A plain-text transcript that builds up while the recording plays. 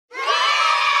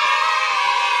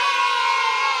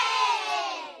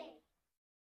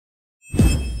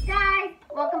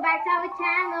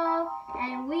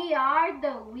And we are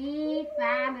the We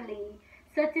family.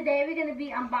 So today we're going to be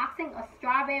unboxing a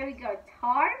strawberry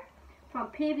guitar from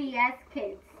PBS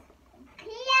Kids.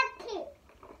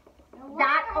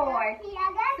 .org.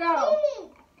 So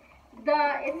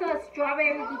it's a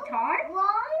strawberry guitar.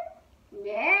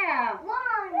 Yeah.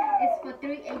 It's for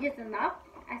 3 ages and up,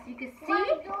 as you can see.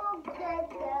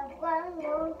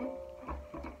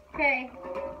 Okay,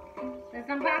 let's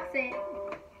unbox it.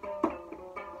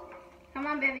 Come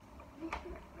on, baby.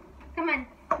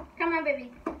 Come on,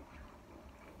 baby.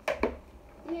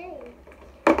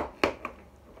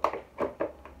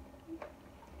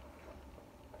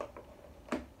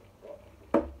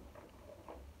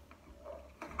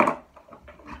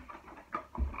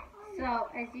 So,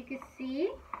 as you can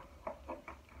see,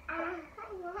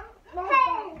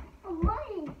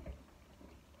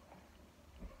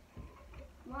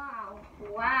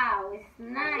 wow, it's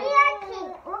nice.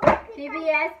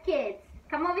 PBS Kids,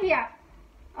 come over here.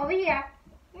 Over here.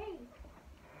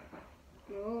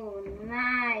 Oh,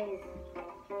 nice.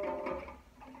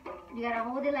 You gotta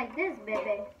hold it like this,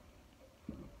 baby.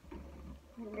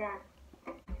 Like that.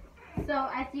 So,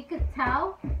 as you could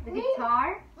tell, the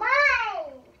guitar,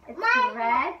 it's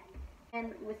red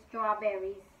and with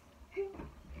strawberries.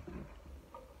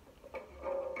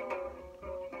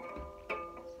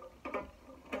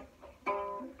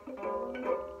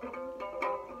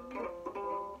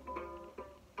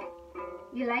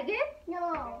 You like it?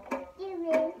 No, give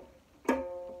me.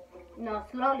 No,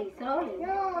 slowly. No,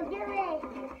 give me.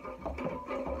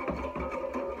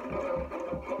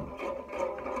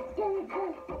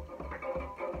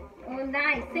 Oh,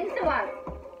 nice. Sing to us.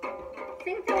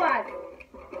 Sing to us.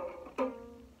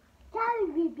 Sorry,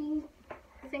 baby.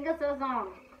 Sing us a song.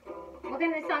 What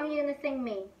kind of song are you gonna sing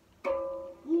me?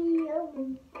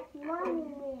 Mommy.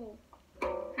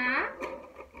 Huh?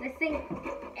 Let's sing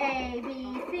A,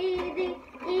 B,